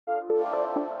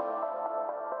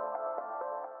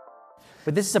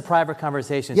But this is a private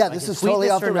conversation. Yeah, so this is totally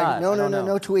this off the record.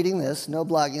 No tweeting this, no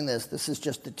blogging this. This is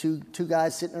just the two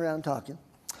guys sitting around talking.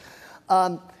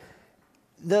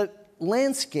 The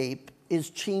landscape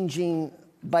is changing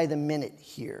by the minute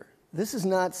here. This is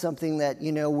not something that,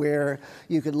 where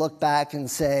you could look back and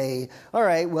say, all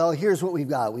right, well, here's what we've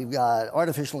got. We've got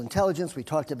artificial intelligence. We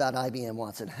talked about IBM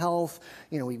Watson Health.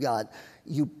 We've got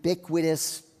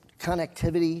ubiquitous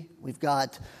connectivity. We've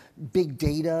got big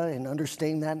data and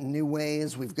understanding that in new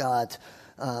ways. We've got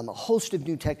a host of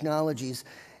new technologies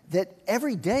that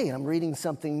every day I'm reading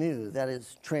something new that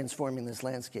is transforming this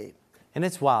landscape. And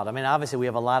it's wild. I mean, obviously, we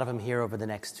have a lot of them here over the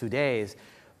next 2 days,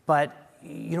 but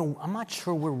I'm not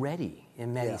sure we're ready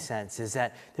in many senses,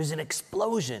 that there's an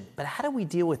explosion, but how do we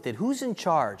deal with it? Who's in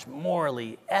charge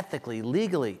morally, ethically,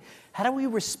 legally? How do we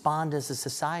respond as a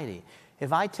society?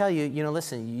 If I tell you,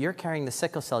 listen, you're carrying the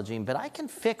sickle cell gene, but I can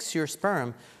fix your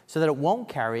sperm so that it won't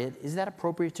carry it, is that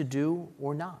appropriate to do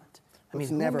or not? I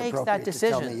mean, never who makes appropriate that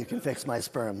decision? to tell me you can fix my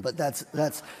sperm, but that's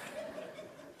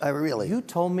I really. You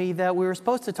told me that we were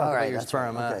supposed to talk about your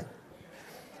sperm. Right, okay.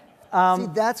 See,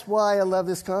 that's why I love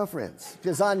this conference,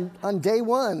 because on day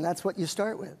one, that's what you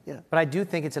start with. Yeah. But I do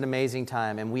think it's an amazing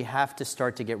time, and we have to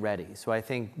start to get ready. So I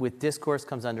think with discourse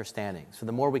comes understanding. So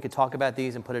the more we could talk about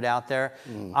these and put it out there,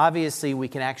 obviously we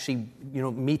can actually,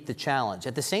 meet the challenge.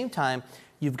 At the same time,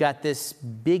 you've got this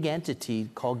big entity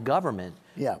called government,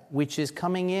 which is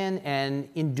coming in and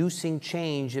inducing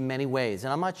change in many ways.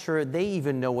 And I'm not sure they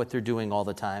even know what they're doing all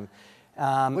the time.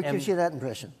 What gives you that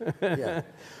impression? Yeah.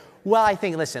 Well, I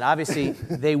think, listen, obviously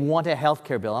they want a health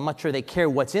care bill. I'm not sure they care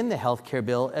what's in the health care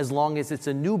bill as long as it's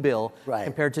a new bill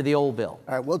compared to the old bill.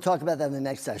 All right, we'll talk about that in the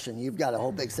next session. You've got a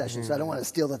whole big session, so I don't want to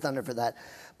steal the thunder for that.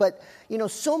 But,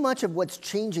 so much of what's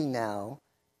changing now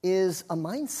is a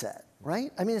mindset,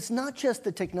 right? I mean, it's not just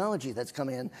the technology that's come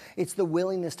in, it's the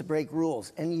willingness to break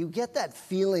rules. And you get that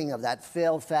feeling of that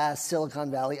fail fast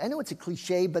Silicon Valley. I know it's a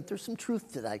cliche, but there's some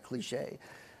truth to that cliche.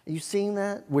 Are you seeing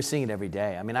that? We're seeing it every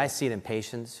day. I mean, I see it in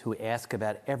patients who ask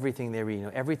about everything they read.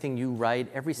 Everything you write,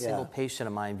 every single patient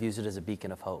of mine views it as a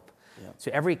beacon of hope.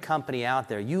 So every company out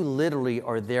there, you literally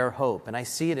are their hope, and I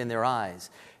see it in their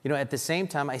eyes. At the same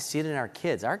time, I see it in our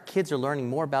kids. Our kids are learning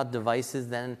more about devices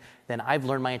than I've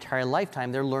learned my entire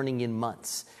lifetime. They're learning in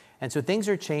months. And so things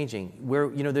are changing where,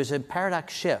 there's a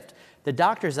paradox shift. The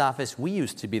doctor's office, we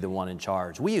used to be the one in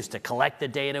charge. We used to collect the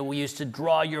data. We used to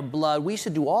draw your blood. We used to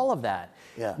do all of that.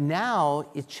 Now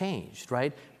it changed,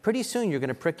 right? Pretty soon you're going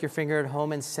to prick your finger at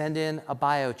home and send in a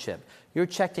biochip. You're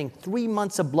checking 3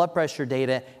 months of blood pressure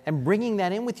data and bringing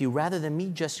that in with you rather than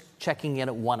me just checking it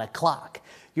at 1 o'clock.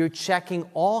 You're checking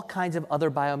all kinds of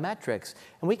other biometrics.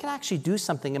 And we can actually do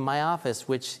something in my office,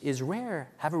 which is rare,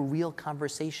 have a real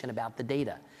conversation about the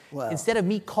data. Wow. Instead of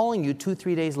me calling you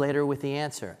 2-3 days later with the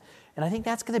answer. And I think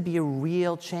that's going to be a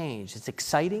real change. It's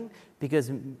exciting because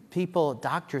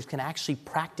doctors can actually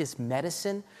practice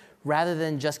medicine rather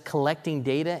than just collecting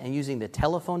data and using the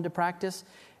telephone to practice.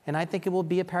 And I think it will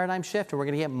be a paradigm shift, and we're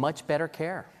going to get much better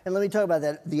care. And let me talk about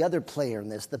that. The other player in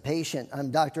this, the patient.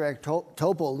 Dr. Eric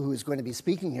Topol, who is going to be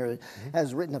speaking here,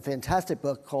 has written a fantastic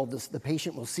book called The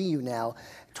Patient Will See You Now,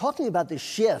 talking about the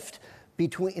shift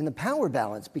in the power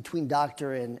balance between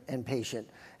doctor and patient.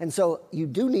 And so you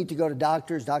do need to go to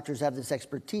doctors. Doctors have this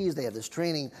expertise, they have this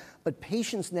training, but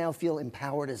patients now feel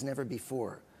empowered as never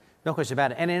before. No question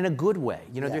about it, and in a good way.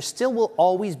 There still will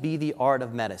always be the art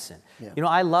of medicine.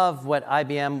 I love what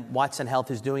IBM Watson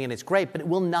Health is doing, and it's great, but it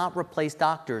will not replace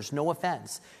doctors, no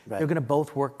offense. They're going to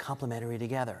both work complementary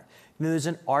together. There's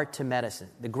an art to medicine.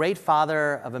 The great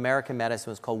father of American medicine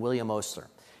was called William Osler.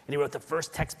 And he wrote the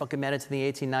first textbook of medicine in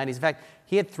the 1890s. In fact,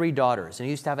 he had 3 daughters, and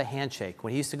he used to have a handshake.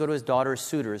 When he used to go to his daughter's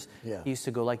suitors, he used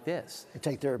to go like this. You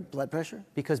take their blood pressure?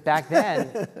 Because back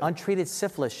then, untreated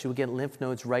syphilis, she would get lymph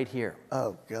nodes right here.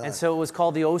 Oh, God. And so it was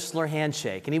called the Osler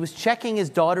handshake. And he was checking his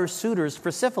daughter's suitors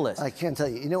for syphilis. I can't tell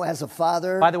you. As a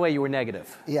father... By the way, you were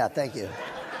negative. Yeah, thank you.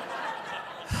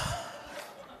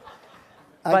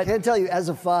 I can tell you, as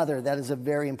a father, that is a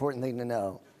very important thing to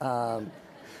know.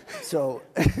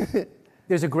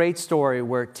 There's a great story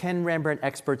where 10 Rembrandt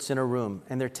experts in a room,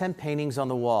 and there are 10 paintings on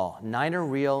the wall. 9 are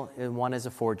real, and 1 is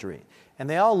a forgery. And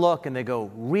they all look, and they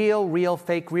go, real, real,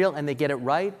 fake, real, and they get it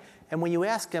right. And when you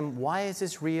ask them, why is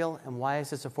this real, and why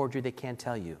is this a forgery, they can't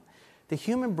tell you. The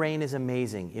human brain is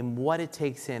amazing in what it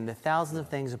takes in, the thousands of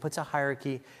things, it puts a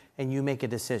hierarchy, and you make a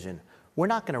decision. We're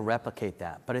not going to replicate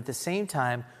that. But at the same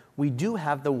time, we do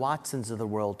have the Watsons of the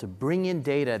world to bring in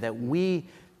data that we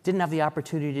didn't have the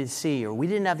opportunity to see, or we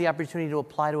didn't have the opportunity to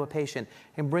apply to a patient,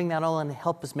 and bring that all in and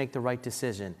help us make the right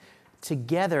decision.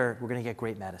 Together, we're going to get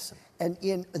great medicine. And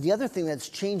the other thing that's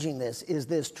changing this is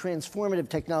this transformative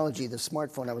technology, the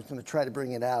smartphone. I was going to try to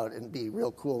bring it out and be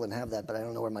real cool and have that, but I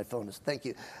don't know where my phone is. Thank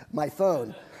you. My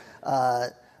phone.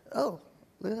 Oh,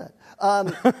 look at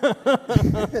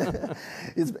that.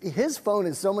 His phone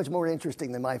is so much more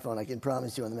interesting than my phone, I can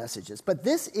promise you on the messages. But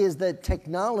this is the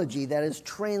technology that is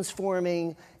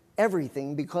transforming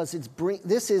everything, because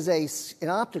this is an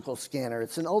optical scanner,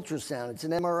 it's an ultrasound, it's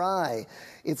an MRI.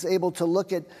 It's able to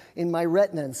look in my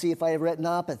retina and see if I have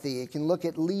retinopathy. It can look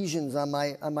at lesions on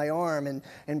my arm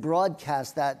and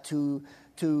broadcast that to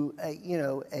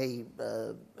an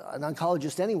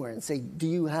oncologist anywhere and say, do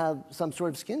you have some sort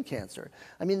of skin cancer?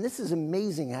 I mean, this is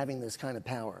amazing having this kind of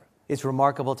power. It's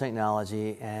remarkable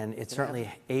technology, and it certainly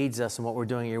aids us in what we're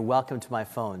doing. You're welcome to my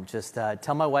phone. Just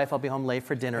tell my wife I'll be home late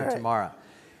for dinner tomorrow.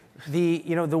 The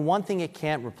one thing it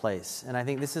can't replace, and I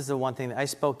think this is the one thing that I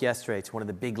spoke yesterday to one of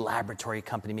the big laboratory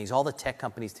company meetings, all the tech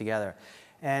companies together.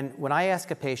 And when I ask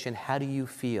a patient, how do you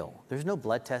feel? There's no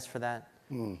blood test for that.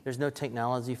 There's no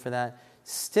technology for that.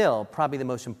 Still, probably the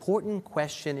most important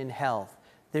question in health,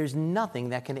 there's nothing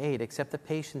that can aid except the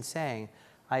patient saying,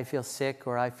 I feel sick,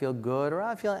 or I feel good, or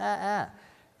I feel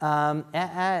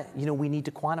we need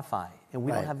to quantify, and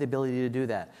we don't have the ability to do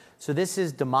that. So this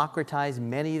has democratized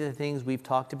many of the things we've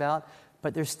talked about,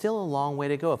 but there's still a long way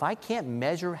to go. If I can't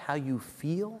measure how you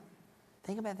feel,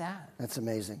 think about that. That's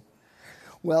amazing.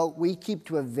 Well, we keep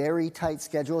to a very tight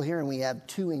schedule here, and we have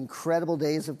 2 incredible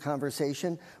days of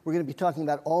conversation. We're going to be talking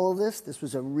about all of this. This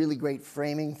was a really great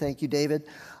framing. Thank you, David.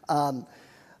 Can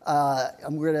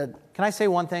I say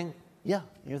one thing? Yeah,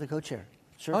 you're the co-chair.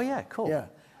 Sure. Oh, yeah, cool. Yeah.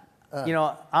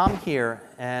 I'm here,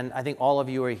 and I think all of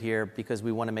you are here because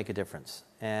we want to make a difference.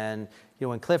 And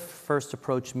when Cliff first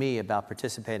approached me about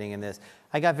participating in this,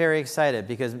 I got very excited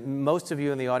because most of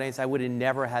you in the audience, I would have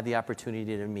never had the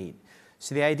opportunity to meet.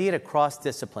 So the idea to cross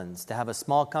disciplines, to have a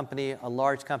small company, a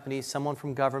large company, someone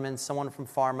from government, someone from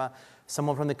pharma,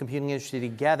 someone from the computing industry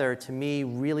together, to me,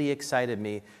 really excited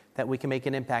me that we can make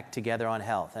an impact together on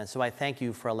health. And so I thank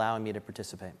you for allowing me to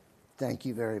participate. Thank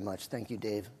you very much. Thank you,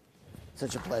 Dave.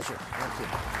 Such a pleasure.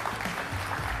 Thank you.